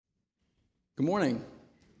Good morning.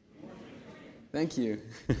 Thank you.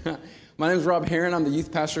 My name is Rob Heron. I'm the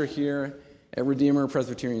youth pastor here at Redeemer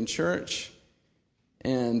Presbyterian Church.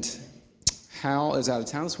 And Hal is out of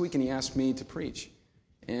town this week, and he asked me to preach.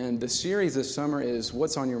 And the series this summer is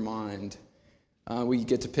What's on Your Mind? We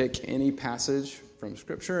get to pick any passage from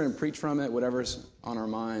Scripture and preach from it, whatever's on our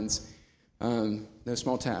minds. No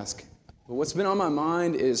small task. But what's been on my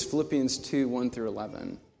mind is Philippians 2, 1 through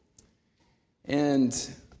 11.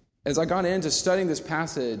 And as I got into studying this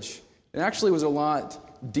passage, it actually was a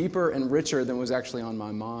lot deeper and richer than was actually on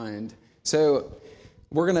my mind. So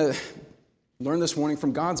we're going to learn this morning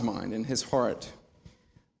from God's mind and His heart.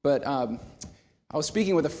 But I was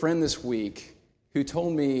speaking with a friend this week who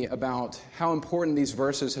told me about how important these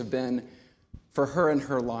verses have been for her in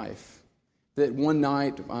her life. That one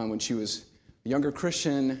night when she was a younger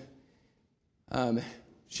Christian,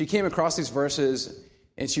 she came across these verses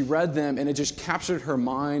and she read them, and it just captured her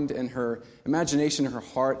mind and her imagination and her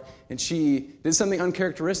heart. And she did something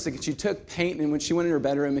uncharacteristic. And she took paint, and when she went in her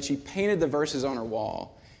bedroom, and she painted the verses on her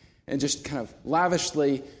wall. And just kind of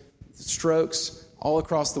lavishly strokes all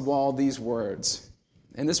across the wall these words.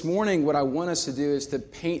 And this morning, what I want us to do is to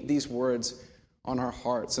paint these words on our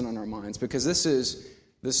hearts and on our minds. Because this is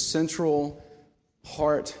the central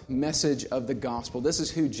heart message of the gospel. This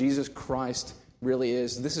is who Jesus Christ really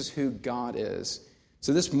is. This is who God is.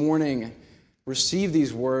 So this morning, receive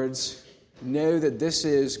these words. Know that this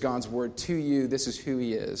is God's word to you. This is who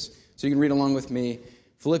He is. So you can read along with me,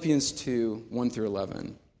 Philippians 2, 1 through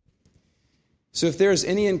 11. So if there is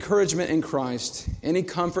any encouragement in Christ, any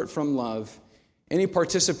comfort from love, any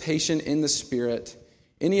participation in the Spirit,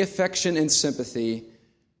 any affection and sympathy,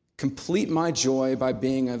 complete my joy by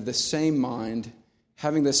being of the same mind,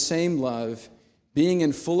 having the same love, being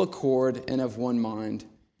in full accord and of one mind.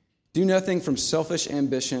 Do nothing from selfish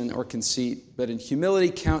ambition or conceit, but in humility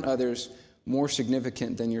count others more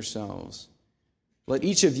significant than yourselves. Let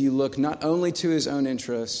each of you look not only to his own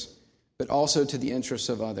interests, but also to the interests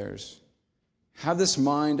of others. Have this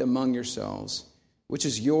mind among yourselves, which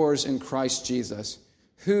is yours in Christ Jesus,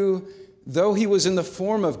 who, though he was in the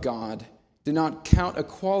form of God, did not count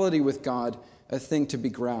equality with God a thing to be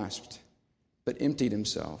grasped, but emptied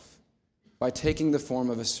himself by taking the form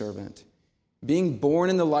of a servant. Being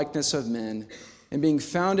born in the likeness of men, and being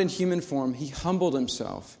found in human form, he humbled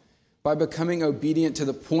himself by becoming obedient to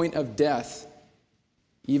the point of death,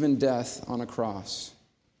 even death on a cross.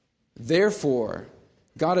 Therefore,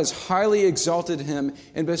 God has highly exalted him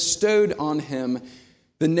and bestowed on him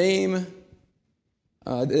the name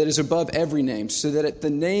that is above every name, so that at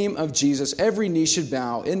the name of Jesus every knee should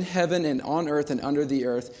bow in heaven and on earth and under the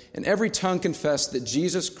earth, and every tongue confess that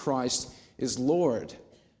Jesus Christ is Lord,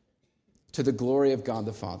 to the glory of God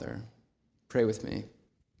the Father. Pray with me.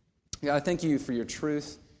 God, I thank you for your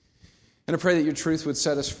truth. And I pray that your truth would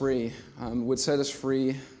set us free,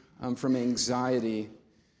 from anxiety,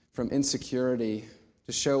 from insecurity,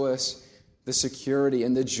 to show us the security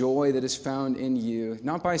and the joy that is found in you,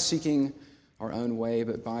 not by seeking our own way,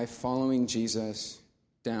 but by following Jesus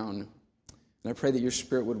down. And I pray that your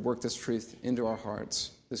Spirit would work this truth into our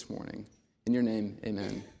hearts this morning. In your name,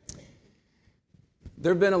 amen.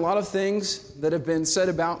 There have been a lot of things that have been said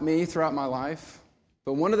about me throughout my life,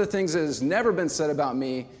 but one of the things that has never been said about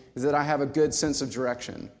me is that I have a good sense of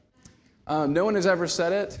direction. No one has ever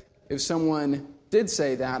said it. If someone did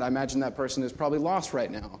say that, I imagine that person is probably lost right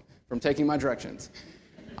now from taking my directions.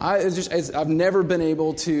 I've never been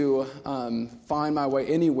able to find my way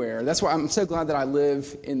anywhere. That's why I'm so glad that I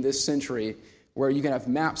live in this century where you can have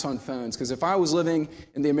maps on phones. Because if I was living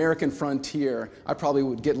in the American frontier, I probably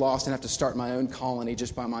would get lost and have to start my own colony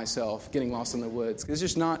just by myself, getting lost in the woods. It's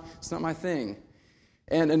just not my thing.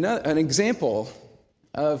 And an example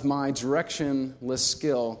of my directionless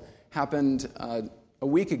skill happened a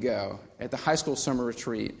week ago at the high school summer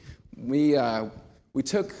retreat. We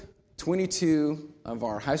took 22 of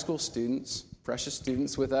our high school students, precious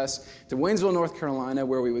students, with us to Waynesville, North Carolina,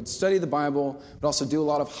 where we would study the Bible, but also do a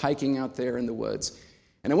lot of hiking out there in the woods.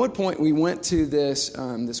 And at one point, we went to this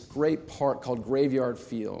great park called Graveyard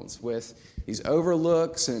Fields with these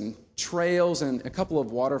overlooks and trails and a couple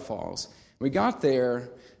of waterfalls. We got there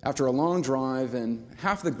after a long drive, and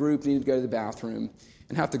half the group needed to go to the bathroom,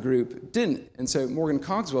 and half the group didn't. And so Morgan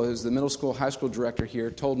Cogswell, who's the middle school, high school director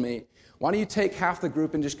here, told me, why don't you take half the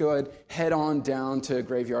group and just go ahead, head on down to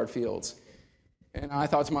Graveyard Fields? And I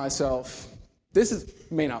thought to myself,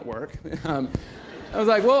 may not work. I was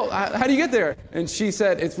like, well, how do you get there? And she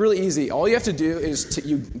said, it's really easy. All you have to do is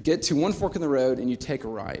you get to one fork in the road and you take a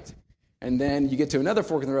right. And then you get to another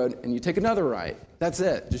fork in the road and you take another right. That's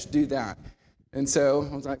it. Just do that. And so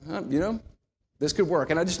I was like, This could work.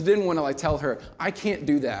 And I just didn't want to tell her, I can't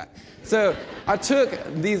do that. So I took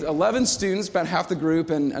these 11 students, about half the group,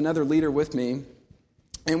 and another leader with me,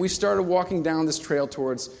 and we started walking down this trail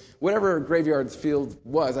towards whatever Graveyard Field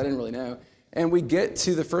was. I didn't really know. And we get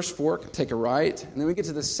to the first fork, take a right, and then we get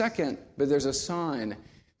to the second, but there's a sign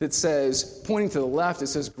that says, pointing to the left, it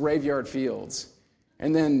says Graveyard Fields.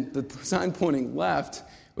 And then the sign pointing left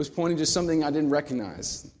was pointing to something I didn't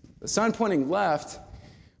recognize. The sign pointing left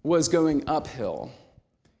was going uphill.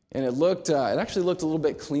 And it actually looked a little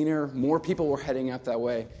bit cleaner. More people were heading up that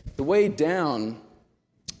way. The way down,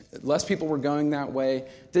 less people were going that way.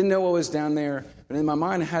 Didn't know what was down there. But in my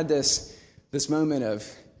mind, I had this moment of,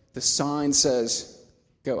 the sign says,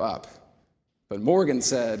 go up. But Morgan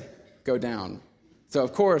said, go down. So,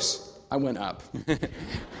 of course, I went up.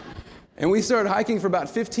 And we started hiking for about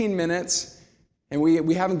 15 minutes. And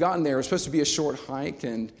we haven't gotten there. It was supposed to be a short hike.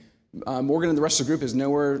 And Morgan and the rest of the group is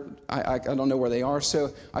nowhere. I don't know where they are.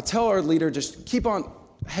 So I tell our leader, just keep on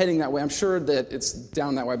heading that way. I'm sure that it's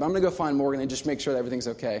down that way, but I'm going to go find Morgan and just make sure that everything's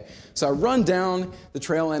okay. So I run down the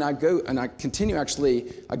trail and I go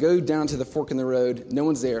down to the fork in the road. No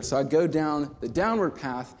one's there. So I go down the downward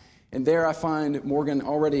path, and there I find Morgan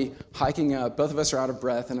already hiking up. Both of us are out of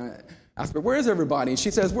breath, and I ask her, where is everybody? And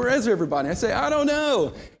she says, where is everybody? I say, I don't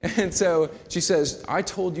know. And so she says, I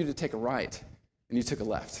told you to take a right, and you took a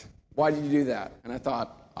left. Why did you do that? And I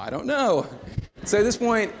thought, I don't know. So at this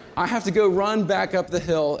point, I have to go run back up the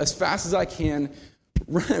hill as fast as I can,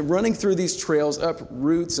 running through these trails, up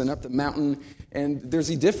roots and up the mountain. And there's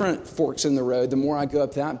these different forks in the road the more I go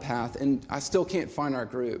up that path, and I still can't find our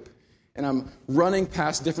group. And I'm running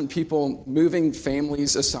past different people, moving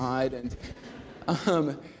families aside.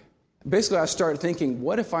 And basically I started thinking,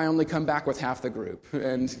 what if I only come back with half the group?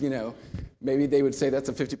 And, maybe they would say that's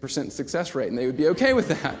a 50% success rate, and they would be okay with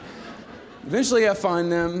that. Eventually I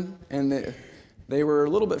find them, and they were a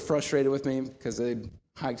little bit frustrated with me because they'd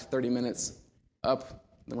hiked 30 minutes up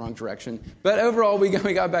the wrong direction. But overall, we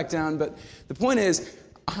got back down. But the point is,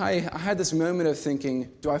 I had this moment of thinking,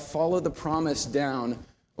 do I follow the promise down,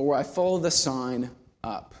 or I follow the sign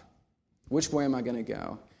up? Which way am I going to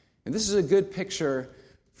go? And this is a good picture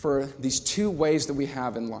for these two ways that we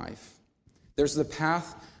have in life. There's the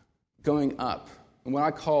path going up, and what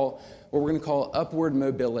we're going to call upward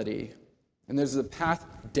mobility. And there's the path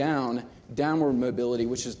down, downward mobility,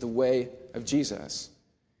 which is the way of Jesus.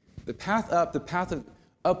 The path up, the path of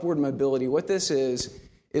upward mobility, what this is,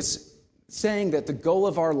 it's saying that the goal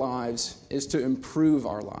of our lives is to improve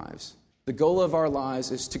our lives. The goal of our lives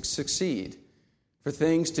is to succeed, for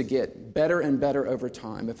things to get better and better over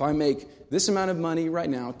time. If I make this amount of money right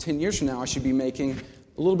now, 10 years from now, I should be making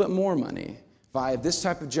a little bit more money. If I have this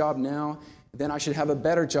type of job now, then I should have a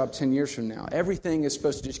better job 10 years from now. Everything is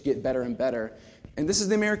supposed to just get better and better. And this is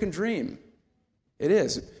the American dream. It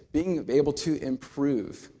is, being able to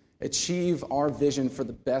improve, achieve our vision for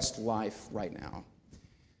the best life right now.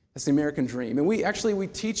 That's the American dream. And we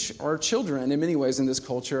teach our children in many ways in this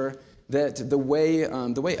culture that the way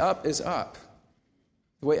up is up.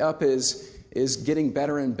 The way up is getting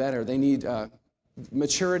better and better. They need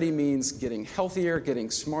maturity means getting healthier,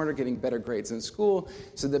 getting smarter, getting better grades in school,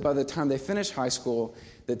 so that by the time they finish high school,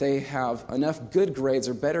 that they have enough good grades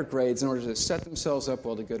or better grades in order to set themselves up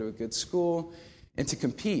well to go to a good school and to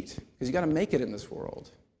compete, because you got to make it in this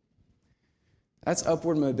world. That's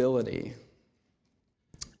upward mobility.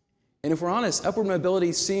 And if we're honest, upward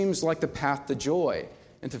mobility seems like the path to joy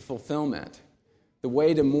and to fulfillment, the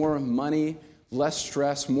way to more money, less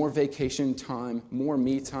stress, more vacation time, more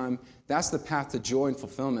me time. That's the path to joy and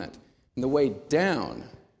fulfillment. And the way down,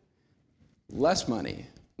 less money,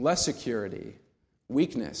 less security,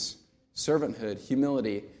 weakness, servanthood,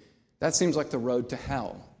 humility, that seems like the road to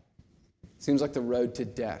hell. Seems like the road to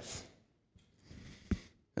death.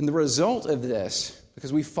 And the result of this,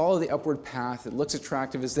 because we follow the upward path, it looks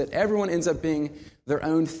attractive, is that everyone ends up being their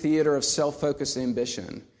own theater of self-focused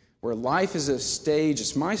ambition, where life is a stage,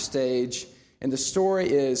 it's my stage, and the story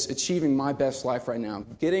is achieving my best life right now,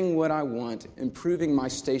 getting what I want, improving my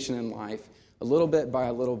station in life a little bit by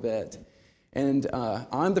a little bit. And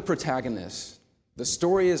I'm the protagonist. The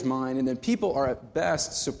story is mine, and then people are at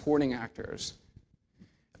best supporting actors.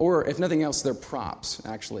 Or if nothing else, they're props,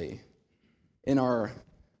 actually, in our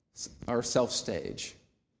self-stage.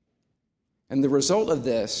 And the result of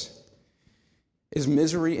this is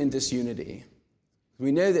misery and disunity.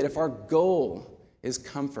 We know that if our goal is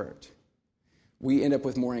comfort, we end up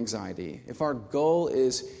with more anxiety. If our goal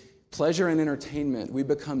is pleasure and entertainment, we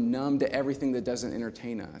become numb to everything that doesn't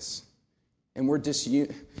entertain us. And we're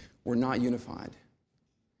not unified.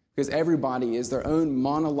 Because everybody is their own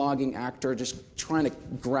monologuing actor just trying to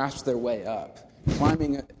grasp their way up.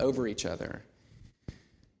 climbing over each other.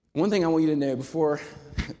 One thing I want you to know before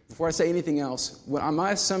I say anything else,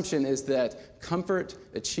 my assumption is that comfort,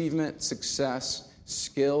 achievement, success,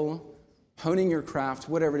 skill, honing your craft,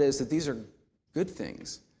 whatever it is, that these are good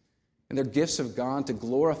things. And they're gifts of God to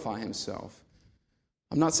glorify himself.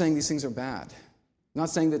 I'm not saying these things are bad. I'm not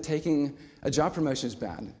saying that taking a job promotion is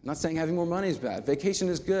bad. I'm not saying having more money is bad. Vacation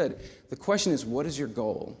is good. The question is, what is your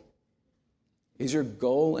goal? Is your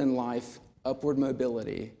goal in life upward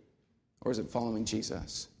mobility, or is it following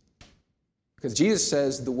Jesus? Because Jesus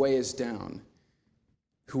says the way is down.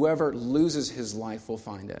 Whoever loses his life will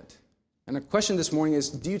find it. And the question this morning is,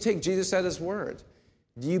 do you take Jesus at his word?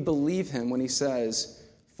 Do you believe him when he says,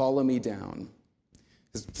 follow me down?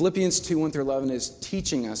 Because Philippians 2:1-11 is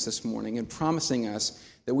teaching us this morning and promising us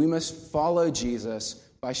that we must follow Jesus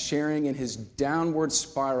by sharing in his downward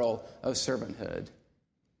spiral of servanthood.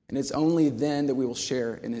 And it's only then that we will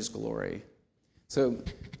share in his glory. So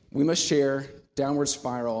we must share downward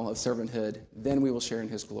spiral of servanthood, then we will share in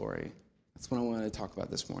his glory. That's what I want to talk about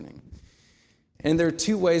this morning. And there are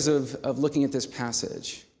two ways of looking at this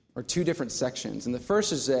passage, or two different sections. And the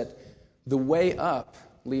first is that the way up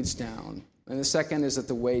leads down. And the second is that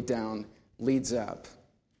the way down leads up.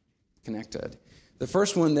 Connected. The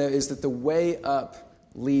first one, though, is that the way up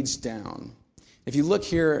leads down. If you look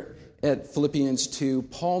here at Philippians 2,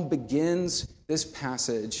 Paul begins this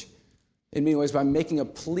passage in many ways by making a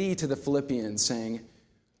plea to the Philippians, saying,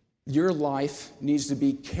 your life needs to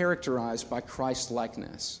be characterized by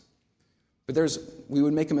Christ-likeness. But we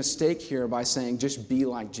would make a mistake here by saying, just be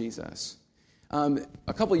like Jesus.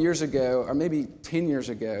 A couple years ago, or maybe 10 years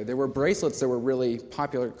ago, there were bracelets that were really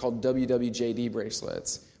popular called WWJD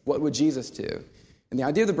bracelets. What would Jesus do? And the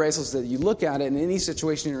idea of the bracelet is that you look at it, and in any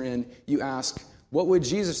situation you're in, you ask, what would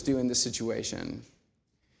Jesus do in this situation?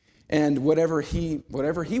 And whatever he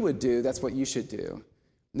would do, that's what you should do.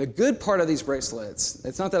 And the good part of these bracelets,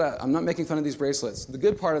 it's not that I'm not making fun of these bracelets. The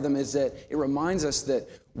good part of them is that it reminds us that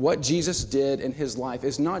what Jesus did in his life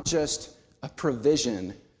is not just a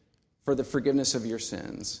provision for the forgiveness of your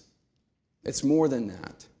sins. It's more than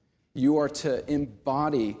that. You are to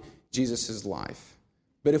embody Jesus' life.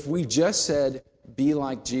 But if we just said, be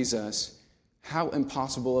like Jesus, how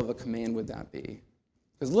impossible of a command would that be?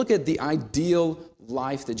 Because look at the ideal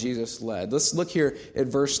life that Jesus led. Let's look here at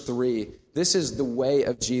verse 3. This is the way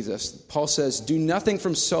of Jesus. Paul says, do nothing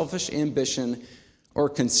from selfish ambition or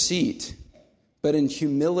conceit, but in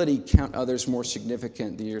humility count others more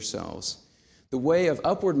significant than yourselves. The way of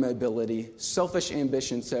upward mobility, selfish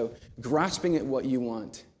ambition, so grasping at what you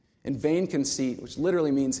want, and vain conceit, which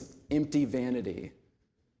literally means empty vanity.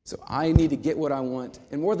 So I need to get what I want,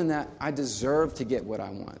 and more than that, I deserve to get what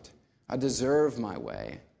I want. I deserve my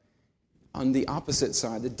way. On the opposite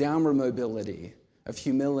side, the downward mobility of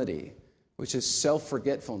humility, which is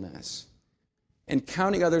self-forgetfulness, and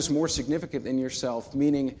counting others more significant than yourself,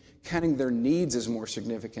 meaning counting their needs as more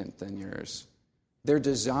significant than yours, their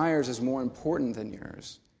desires as more important than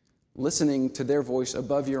yours, listening to their voice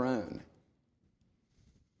above your own.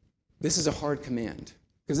 This is a hard command,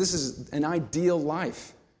 because this is an ideal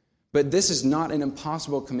life. But this is not an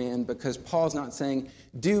impossible command, because Paul's not saying,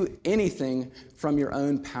 do anything from your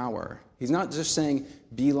own power. He's not just saying,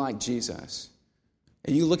 be like Jesus.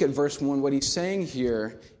 And you look at verse 1, what he's saying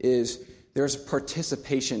here is there's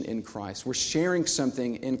participation in Christ. We're sharing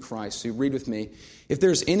something in Christ. So you read with me. If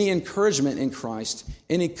there's any encouragement in Christ,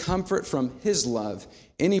 any comfort from his love,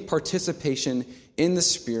 any participation in the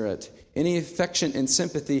Spirit, any affection and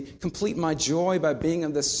sympathy, complete my joy by being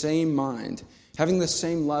of the same mind, having the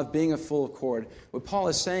same love, being of full accord. What Paul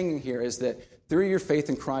is saying here is that through your faith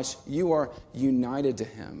in Christ, you are united to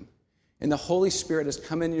him. And the Holy Spirit has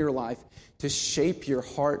come into your life to shape your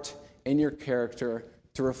heart and your character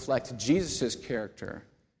to reflect Jesus' character,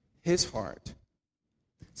 his heart,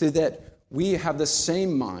 so that we have the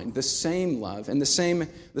same mind, the same love, and the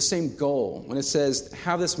same goal. When it says,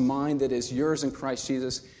 have this mind that is yours in Christ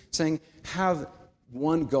Jesus, saying, have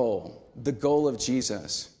one goal, the goal of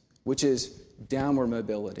Jesus, which is downward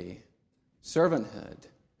mobility, servanthood,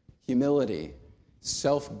 humility,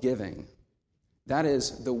 self-giving. That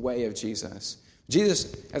is the way of Jesus.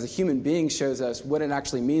 Jesus, as a human being, shows us what it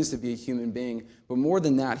actually means to be a human being. But more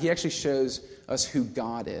than that, he actually shows us who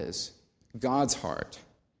God is, God's heart.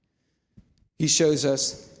 He shows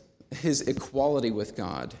us his equality with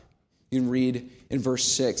God. You can read in verse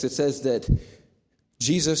 6. It says that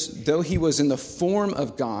Jesus, though he was in the form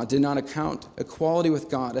of God, did not account equality with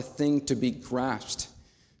God a thing to be grasped.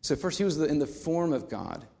 So first, he was in the form of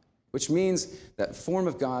God, which means that form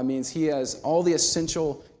of God means he has all the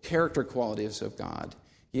essential character qualities of God.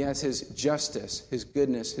 He has his justice, his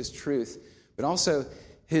goodness, his truth. but also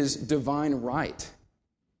his divine right,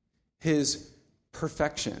 his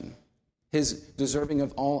perfection, his deserving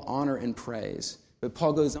of all honor and praise. But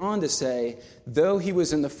Paul goes on to say, though he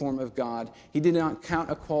was in the form of God, he did not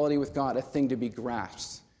count equality with God a thing to be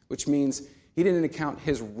grasped, which means he didn't account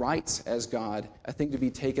his rights as God a thing to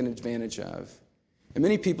be taken advantage of. And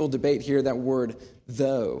many people debate here that word,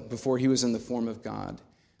 though, before he was in the form of God.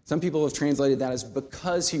 Some people have translated that as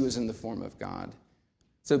because he was in the form of God.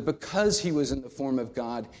 So because he was in the form of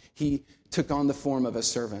God, he took on the form of a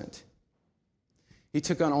servant. He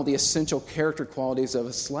took on all the essential character qualities of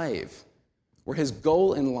a slave, where his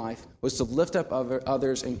goal in life was to lift up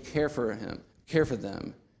others and care for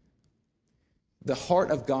them. The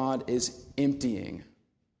heart of God is emptying,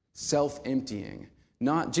 self-emptying.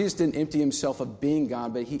 Jesus didn't empty himself of being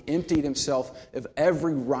God, but he emptied himself of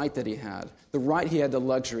every right that he had. The right he had to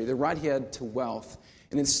luxury, the right he had to wealth.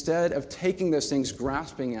 And instead of taking those things,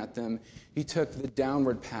 grasping at them, he took the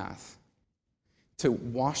downward path to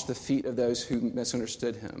wash the feet of those who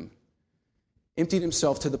misunderstood him. Emptied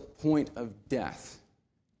himself to the point of death.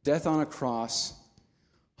 Death on a cross,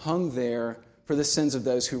 hung there for the sins of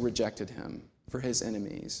those who rejected him, for his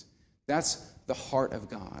enemies. That's the heart of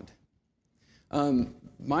God.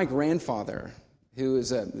 My grandfather, who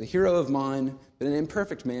is a hero of mine, but an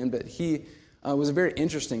imperfect man, but he was a very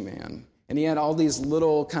interesting man. And he had all these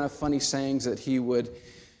little kind of funny sayings that he would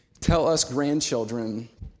tell us grandchildren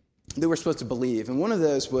that we're supposed to believe. And one of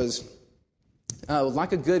those was,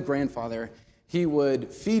 like a good grandfather, he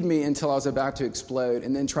would feed me until I was about to explode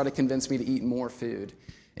and then try to convince me to eat more food.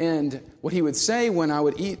 And what he would say when I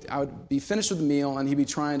would eat, I would be finished with the meal, and he'd be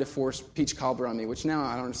trying to force peach cobbler on me, which now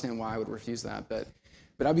I don't understand why I would refuse that. But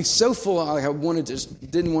I'd be so full, I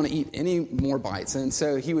didn't want to eat any more bites. And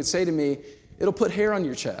so he would say to me, "It'll put hair on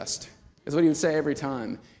your chest," is what he would say every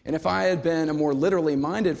time. And if I had been a more literally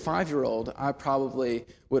minded 5-year-old, I probably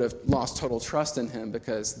would have lost total trust in him,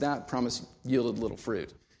 because that promise yielded little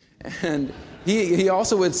fruit. And he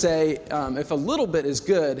also would say, if a little bit is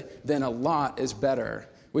good, then a lot is better,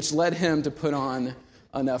 which led him to put on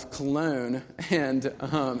enough cologne and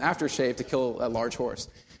aftershave to kill a large horse.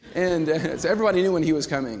 And so everybody knew when he was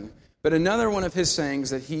coming. But another one of his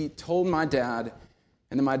sayings that he told my dad,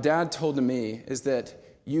 and then my dad told to me, is that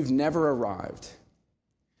you've never arrived.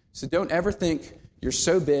 So don't ever think you're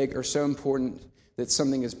so big or so important that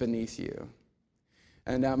something is beneath you.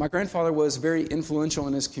 And my grandfather was very influential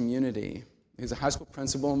in his community. He was a high school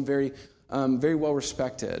principal and very well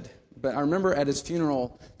respected. But I remember at his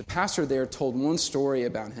funeral, the pastor there told one story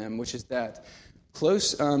about him, which is that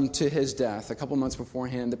close to his death, a couple months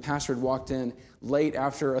beforehand, the pastor had walked in late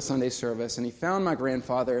after a Sunday service, and he found my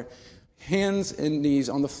grandfather, hands and knees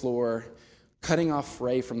on the floor, cutting off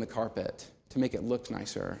fray from the carpet to make it look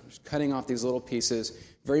nicer. Just cutting off these little pieces,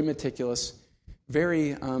 very meticulous,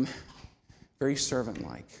 very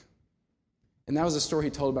servant-like. And that was a story he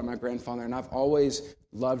told about my grandfather, and I've always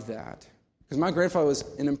loved that. Because my grandfather was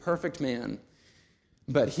an imperfect man,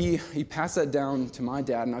 but he passed that down to my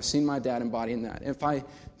dad, and I've seen my dad embodying that. If I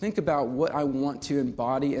think about what I want to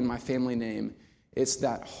embody in my family name, it's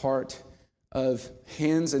that heart of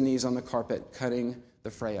hands and knees on the carpet, cutting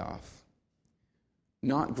the fray off.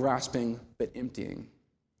 Not grasping, but emptying.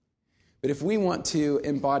 But if we want to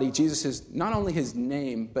embody Jesus' not only his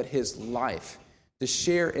name, but his life, to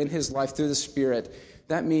share in his life through the Spirit,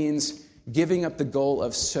 that means giving up the goal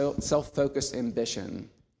of self-focused ambition.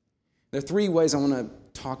 There are 3 ways I want to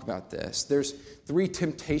talk about this. There's 3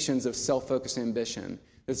 temptations of self-focused ambition.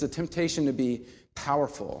 There's the temptation to be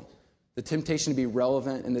powerful, the temptation to be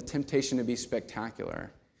relevant, and the temptation to be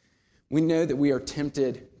spectacular. We know that we are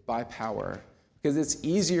tempted by power because it's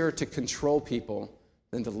easier to control people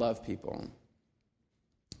than to love people.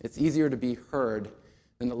 It's easier to be heard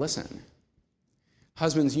than to listen.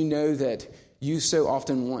 Husbands, you know that you so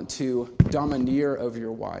often want to domineer over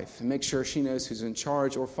your wife and make sure she knows who's in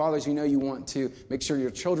charge. Or fathers, you know you want to make sure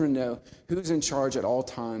your children know who's in charge at all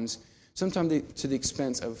times, sometimes to the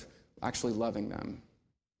expense of actually loving them.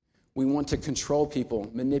 We want to control people,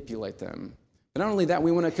 manipulate them. But not only that,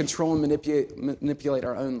 we want to control and manipulate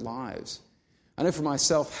our own lives. I know for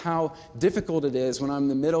myself how difficult it is when I'm in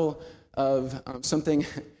the middle of something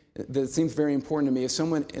that seems very important to me. If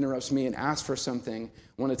someone interrupts me and asks for something,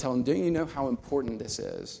 I want to tell them, don't you know how important this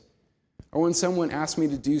is? Or when someone asks me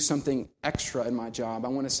to do something extra in my job, I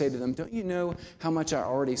want to say to them, don't you know how much I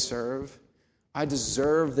already serve? I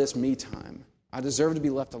deserve this me time. I deserve to be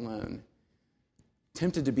left alone.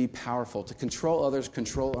 Tempted to be powerful, to control others,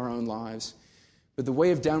 control our own lives. But the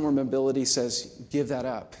way of downward mobility says, give that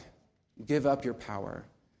up. Give up your power.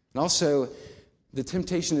 And also, the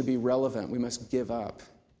temptation to be relevant, we must give up.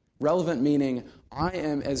 Relevant meaning I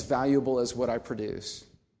am as valuable as what I produce.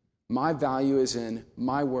 My value is in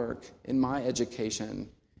my work, in my education,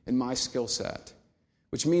 in my skill set,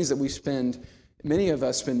 which means that many of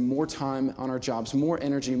us spend more time on our jobs, more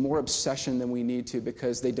energy, more obsession than we need to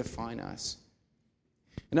because they define us.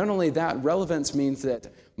 And not only that, relevance means that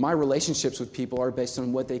my relationships with people are based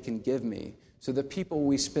on what they can give me. So the people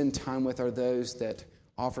we spend time with are those that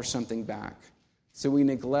offer something back. So we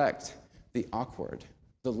neglect the awkward,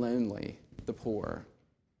 the lonely, the poor.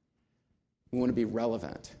 We want to be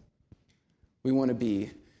relevant. We want to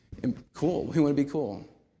be cool. We want to be cool.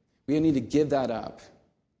 We need to give that up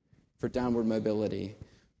for downward mobility.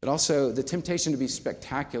 But also the temptation to be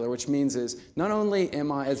spectacular, which means is not only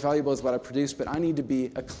am I as valuable as what I produce, but I need to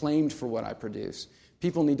be acclaimed for what I produce.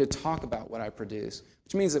 People need to talk about what I produce,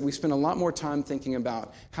 which means that we spend a lot more time thinking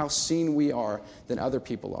about how seen we are than other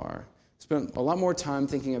people are. Spend a lot more time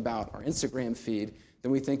thinking about our Instagram feed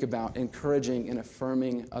than we think about encouraging and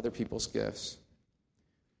affirming other people's gifts.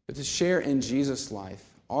 But to share in Jesus' life,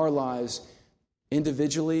 our lives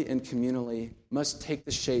individually and communally must take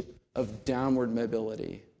the shape of downward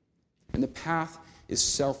mobility. And the path is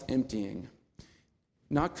self-emptying.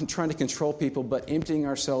 Not trying to control people, but emptying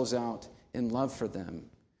ourselves out in love for them,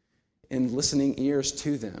 in listening ears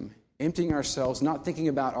to them, emptying ourselves, not thinking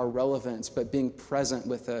about our relevance, but being present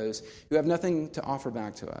with those who have nothing to offer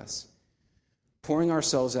back to us. Pouring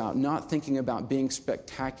ourselves out, not thinking about being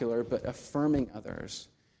spectacular, but affirming others,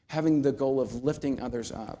 having the goal of lifting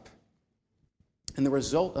others up. And the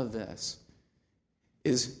result of this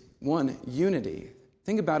is, one, unity.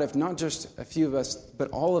 Think about if not just a few of us, but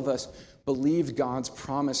all of us believed God's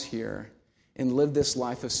promise here and lived this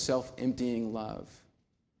life of self-emptying love.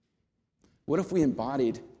 What if we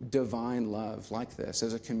embodied divine love like this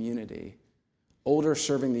as a community? Older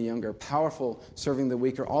serving the younger, powerful serving the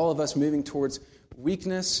weaker, all of us moving towards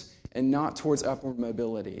weakness and not towards upward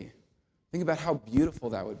mobility. Think about how beautiful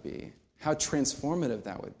that would be, how transformative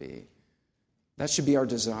that would be. That should be our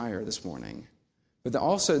desire this morning. But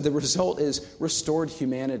also the result is restored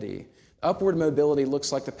humanity. Upward mobility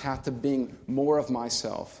looks like the path to being more of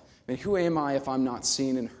myself. I mean, who am I if I'm not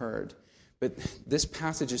seen and heard? But this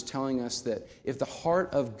passage is telling us that if the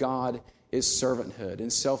heart of God is servanthood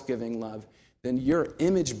and self-giving love, then your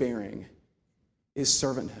image-bearing is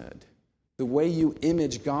servanthood. The way you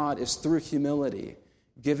image God is through humility,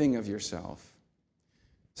 giving of yourself.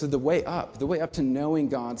 So the way up to knowing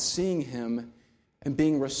God, seeing Him, and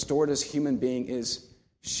being restored as a human being is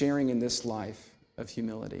sharing in this life of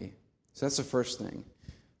humility. So that's the first thing.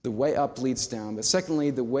 The way up leads down. But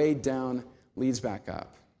secondly, the way down leads back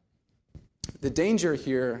up. The danger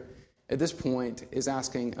here at this point is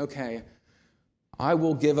asking, okay, I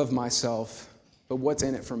will give of myself, but what's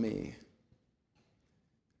in it for me?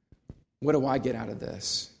 What do I get out of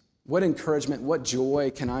this? What encouragement, what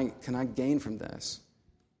joy can I gain from this?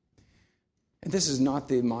 And this is not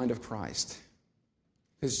the mind of Christ.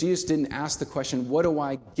 Because Jesus didn't ask the question, what do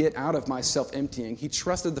I get out of my self-emptying? He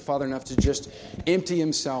trusted the Father enough to just empty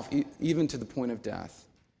himself, even to the point of death.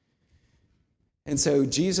 And so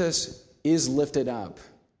Jesus is lifted up,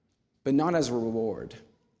 but not as a reward.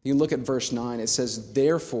 You look at verse 9, it says,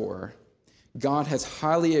 therefore, God has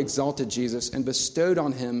highly exalted Jesus and bestowed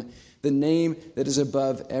on him the name that is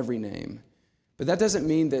above every name. But that doesn't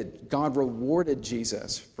mean that God rewarded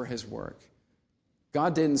Jesus for his work.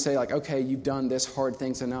 God didn't say, like, okay, you've done this hard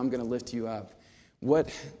thing, so now I'm going to lift you up. What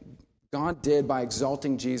God did by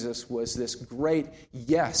exalting Jesus was this great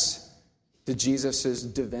yes to Jesus'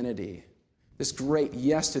 divinity. This great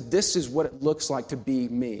yes to this is what it looks like to be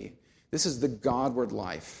me. This is the Godward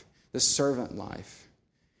life, the servant life.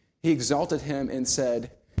 He exalted him and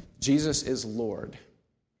said, Jesus is Lord.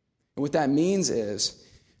 And what that means is,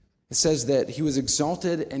 it says that he was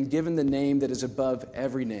exalted and given the name that is above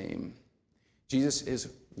every name. Jesus is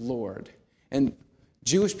Lord. And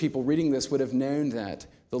Jewish people reading this would have known that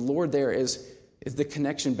the Lord there is the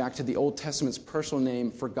connection back to the Old Testament's personal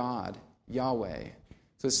name for God, Yahweh.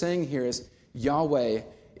 So the saying here is, Yahweh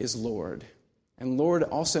is Lord. And Lord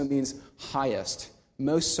also means highest,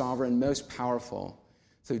 most sovereign, most powerful.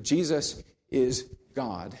 So Jesus is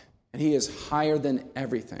God, and he is higher than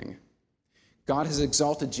everything. God has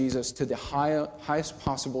exalted Jesus to the highest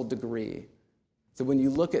possible degree. So when you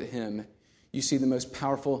look at him, you see the most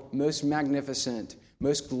powerful, most magnificent,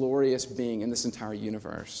 most glorious being in this entire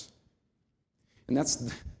universe. And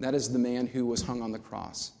that is the man who was hung on the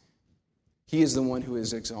cross. He is the one who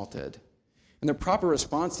is exalted. And the proper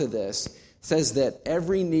response to this says that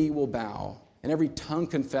every knee will bow and every tongue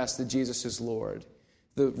confess that Jesus is Lord.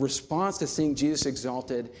 The response to seeing Jesus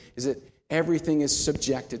exalted is that everything is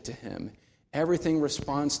subjected to him. everything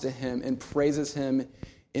responds to him and praises him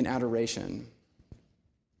in adoration.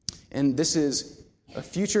 And this is a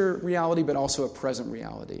future reality, but also a present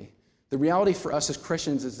reality. The reality for us as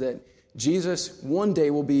Christians is that Jesus one day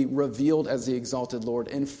will be revealed as the exalted Lord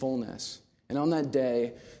in fullness. And on that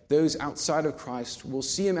day, those outside of Christ will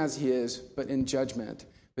see him as he is, but in judgment.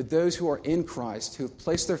 But those who are in Christ, who have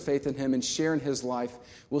placed their faith in him and share in his life,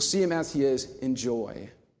 will see him as he is in joy.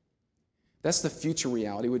 That's the future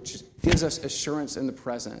reality, which gives us assurance in the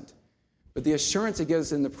present. But the assurance it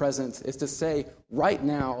gives in the present is to say, right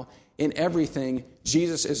now, in everything,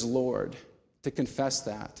 Jesus is Lord, to confess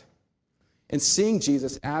that. And seeing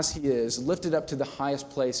Jesus as he is, lifted up to the highest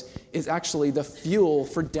place, is actually the fuel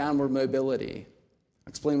for downward mobility. I'll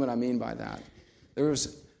explain what I mean by that. There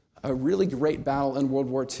was a really great battle in World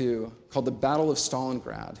War II called the Battle of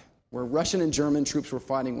Stalingrad, where Russian and German troops were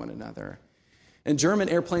fighting one another. And German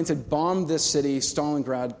airplanes had bombed this city,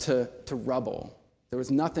 Stalingrad, to rubble. There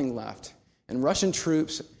was nothing left. And Russian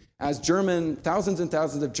troops, as thousands and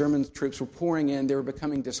thousands of German troops were pouring in, they were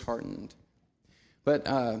becoming disheartened. But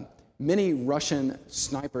many Russian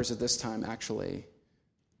snipers at this time actually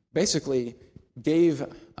basically gave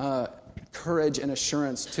courage and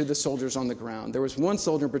assurance to the soldiers on the ground. There was one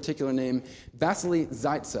soldier in particular named Vasily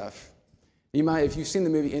Zaitsev. If you've seen the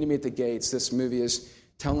movie Enemy at the Gates, this movie is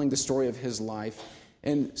telling the story of his life.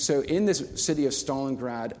 And so in this city of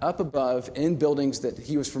Stalingrad, up above, in buildings that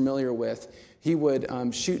he was familiar with, he would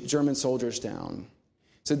shoot German soldiers down.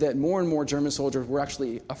 So that more and more German soldiers were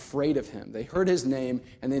actually afraid of him. They heard his name,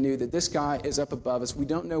 and they knew that this guy is up above us. We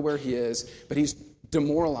don't know where he is, but he's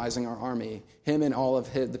demoralizing our army, him and all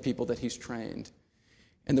of the people that he's trained.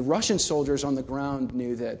 And the Russian soldiers on the ground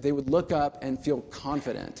knew that. They would look up and feel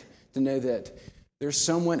confident to know that there's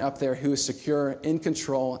someone up there who is secure, in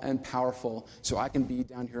control, and powerful, so I can be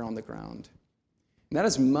down here on the ground. And that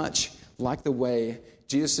is much like the way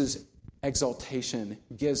Jesus' exaltation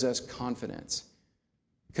gives us confidence.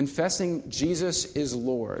 Confessing Jesus is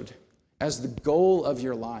Lord as the goal of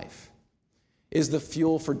your life is the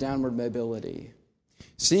fuel for downward mobility.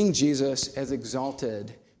 Seeing Jesus as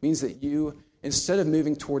exalted means that you, instead of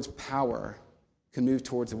moving towards power, can move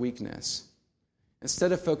towards weakness.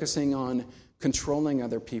 Instead of focusing on controlling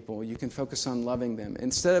other people, you can focus on loving them.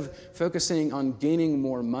 Instead of focusing on gaining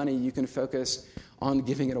more money, you can focus on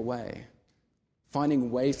giving it away,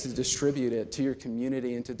 finding ways to distribute it to your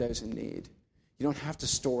community and to those in need. You don't have to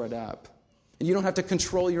store it up. And you don't have to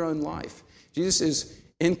control your own life. Jesus is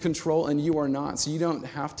in control and you are not, so you don't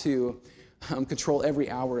have to control every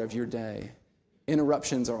hour of your day.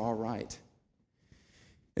 Interruptions are all right.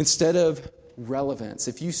 Instead of relevance,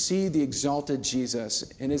 if you see the exalted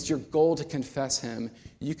Jesus and it's your goal to confess him,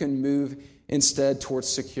 you can move instead towards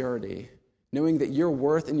security, knowing that your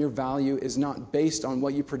worth and your value is not based on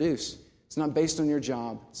what you produce. It's not based on your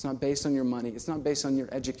job. It's not based on your money. It's not based on your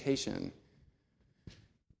education.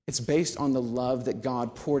 It's based on the love that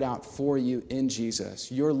God poured out for you in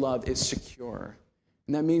Jesus. Your love is secure.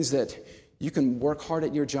 And that means that you can work hard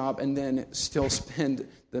at your job and then still spend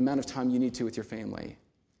the amount of time you need to with your family.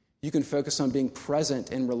 You can focus on being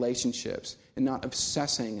present in relationships and not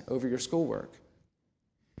obsessing over your schoolwork.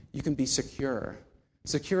 You can be secure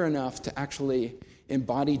enough to actually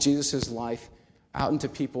embody Jesus' life out into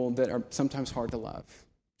people that are sometimes hard to love,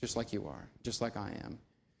 just like you are, just like I am.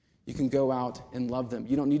 You can go out and love them.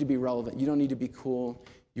 You don't need to be relevant. You don't need to be cool.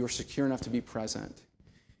 You're secure enough to be present.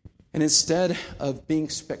 And instead of being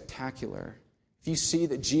spectacular, if you see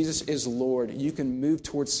that Jesus is Lord, you can move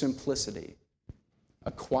towards simplicity,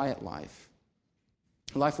 a quiet life,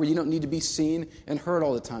 a life where you don't need to be seen and heard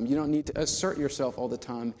all the time. You don't need to assert yourself all the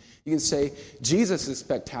time. You can say, Jesus is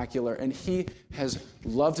spectacular, and he has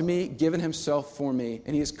loved me, given himself for me,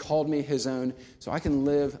 and he has called me his own, so I can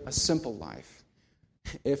live a simple life.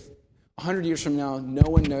 If 100 years from now, no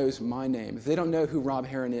one knows my name, if they don't know who Rob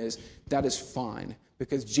Heron is, that is fine,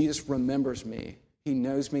 because Jesus remembers me. He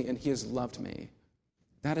knows me, and he has loved me.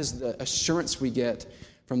 That is the assurance we get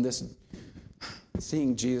from this,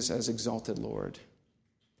 seeing Jesus as exalted Lord.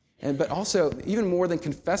 But also, even more than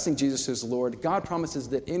confessing Jesus as Lord, God promises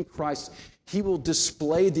that in Christ, he will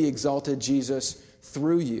display the exalted Jesus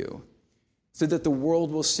through you, so that the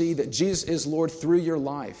world will see that Jesus is Lord through your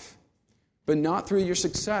life, but not through your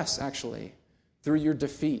success, actually, through your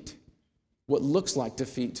defeat, what looks like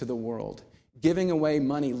defeat to the world. Giving away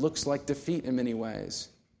money looks like defeat in many ways.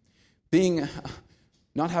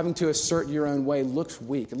 Not having to assert your own way looks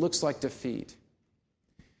weak. It looks like defeat.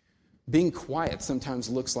 Being quiet sometimes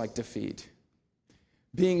looks like defeat.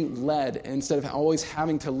 Being led instead of always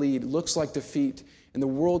having to lead looks like defeat, and the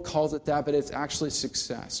world calls it that, but it's actually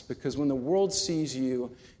success. Because when the world sees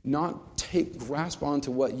you not grasp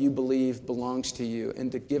onto what you believe belongs to you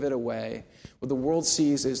and to give it away, what the world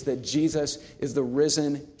sees is that Jesus is the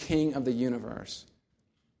risen King of the universe.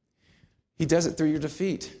 He does it through your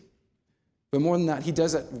defeat. But more than that, he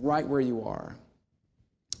does it right where you are.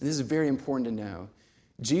 And this is very important to know.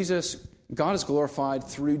 God is glorified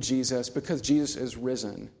through Jesus because Jesus is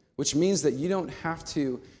risen, which means that you don't have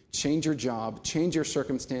to change your job, change your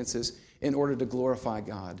circumstances in order to glorify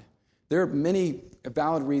God. There are many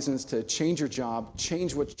valid reasons to change your job,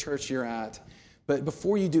 change what church you're at, but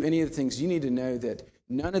before you do any of the things, you need to know that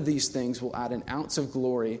none of these things will add an ounce of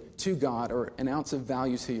glory to God or an ounce of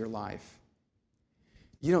value to your life.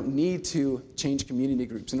 You don't need to change community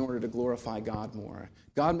groups in order to glorify God more.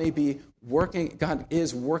 God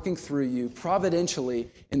is working through you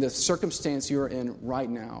providentially in the circumstance you're in right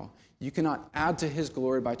now. You cannot add to his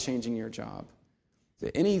glory by changing your job.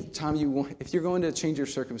 Anytime if you're going to change your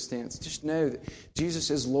circumstance, just know that Jesus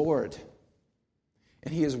is Lord.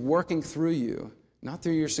 And he is working through you, not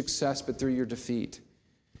through your success, but through your defeat.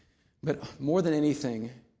 But more than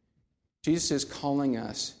anything, Jesus is calling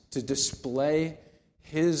us to display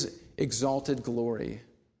his exalted glory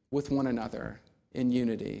with one another in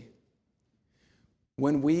unity.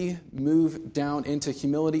 When we move down into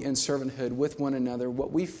humility and servanthood with one another,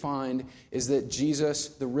 what we find is that Jesus,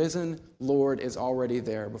 the risen Lord, is already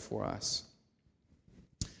there before us.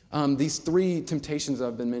 These three temptations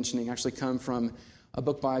I've been mentioning actually come from a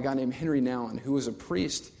book by a guy named Henry Nouwen, who was a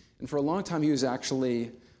priest, and for a long time he was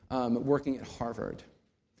actually working at Harvard.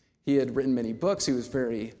 He had written many books. He was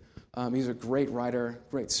a great writer,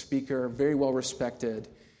 great speaker, very well respected.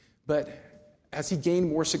 But as he gained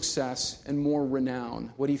more success and more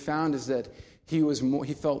renown, what he found is that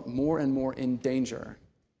he felt more and more in danger.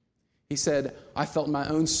 He said, I felt my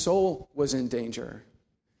own soul was in danger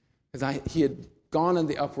because he had gone on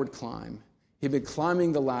the upward climb. He had been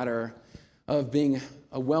climbing the ladder of being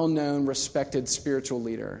a well-known, respected spiritual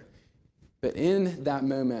leader. But in that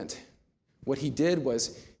moment, what he did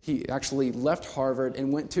was he actually left Harvard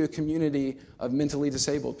and went to a community of mentally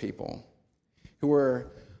disabled people who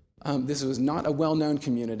were, this was not a well-known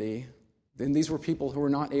community, and these were people who were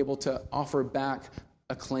not able to offer back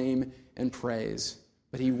acclaim and praise.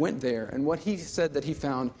 But he went there, and what he said that he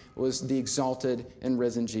found was the exalted and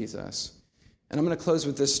risen Jesus. And I'm going to close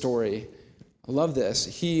with this story. I love this.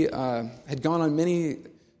 He had gone on many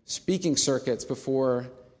speaking circuits before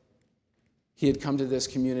he had come to this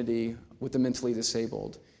community with the mentally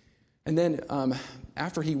disabled. And then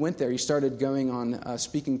after he went there, he started going on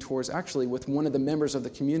speaking tours actually with one of the members of the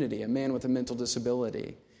community, a man with a mental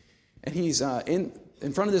disability. And he's in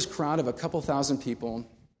front of this crowd of a couple thousand people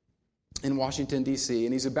in Washington, D.C.,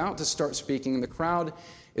 and he's about to start speaking, and the crowd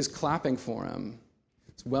is clapping for him.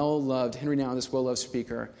 It's well-loved, Henry Nouwen, this well-loved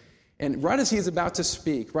speaker. And right as he is about to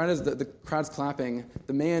speak, right as the crowd's clapping,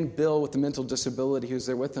 the man, Bill, with the mental disability who's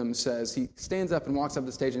there with him, he stands up and walks up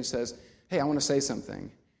the stage and says, hey, I want to say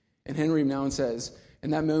something. And Henry Nouwen says,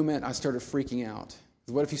 in that moment, I started freaking out.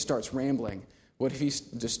 What if he starts rambling? What if he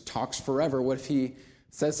just talks forever? What if he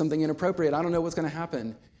says something inappropriate? I don't know what's going to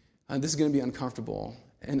happen. This is going to be uncomfortable.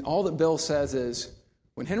 And all that Bill says is,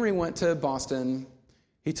 when Henry went to Boston,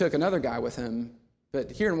 he took another guy with him,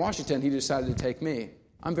 but here in Washington, he decided to take me.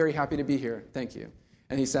 I'm very happy to be here. Thank you.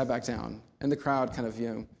 And he sat back down. And the crowd kind of,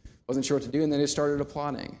 wasn't sure what to do, and then they started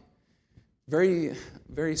applauding. Very,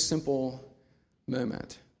 very simple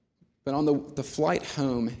moment. But on the flight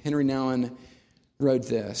home, Henry Nouwen wrote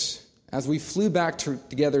this. As we flew back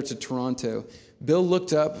together to Toronto, Bill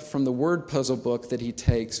looked up from the word puzzle book that he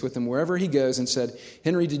takes with him wherever he goes and said,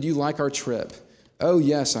 Henry, did you like our trip? Oh,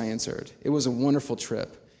 yes, I answered. It was a wonderful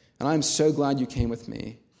trip, and I'm so glad you came with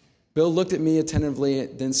me. Bill looked at me attentively,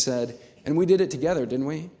 then said, and we did it together, didn't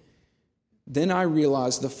we? Then I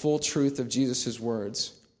realized the full truth of Jesus'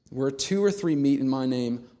 words. Where 2 or 3 meet in my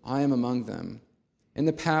name, I am among them. In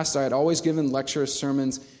the past, I had always given lectures,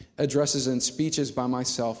 sermons, addresses, and speeches by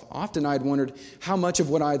myself. Often I had wondered how much of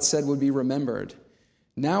what I had said would be remembered.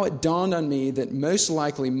 Now it dawned on me that most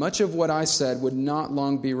likely much of what I said would not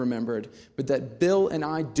long be remembered, but that Bill and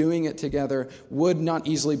I doing it together would not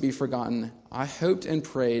easily be forgotten. I hoped and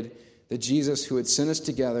prayed that Jesus, who had sent us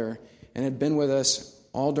together and had been with us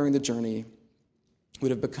all during the journey,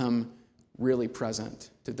 would have become really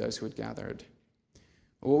present to those who had gathered.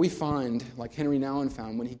 What we find, like Henry Nouwen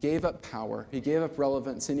found, when he gave up power, he gave up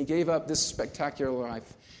relevance, and he gave up this spectacular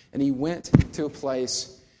life, and he went to a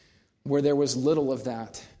place where there was little of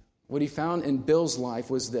that. What he found in Bill's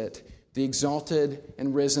life was that the exalted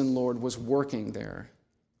and risen Lord was working there.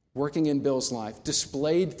 working in Bill's life,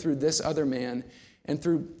 displayed through this other man and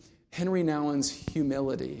through Henry Nouwen's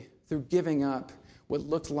humility, through giving up what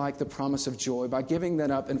looked like the promise of joy. By giving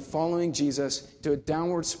that up and following Jesus to a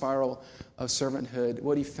downward spiral of servanthood,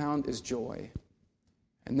 what he found is joy.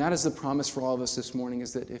 And that is the promise for all of us this morning,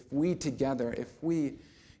 is that if we together, if we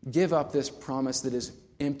give up this promise that is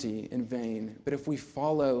empty and vain, but if we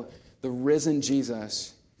follow the risen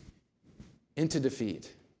Jesus into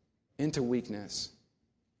defeat, into weakness,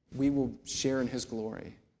 we will share in his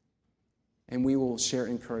glory. And we will share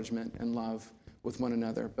encouragement and love with one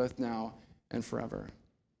another, both now and forever.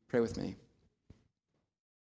 Pray with me.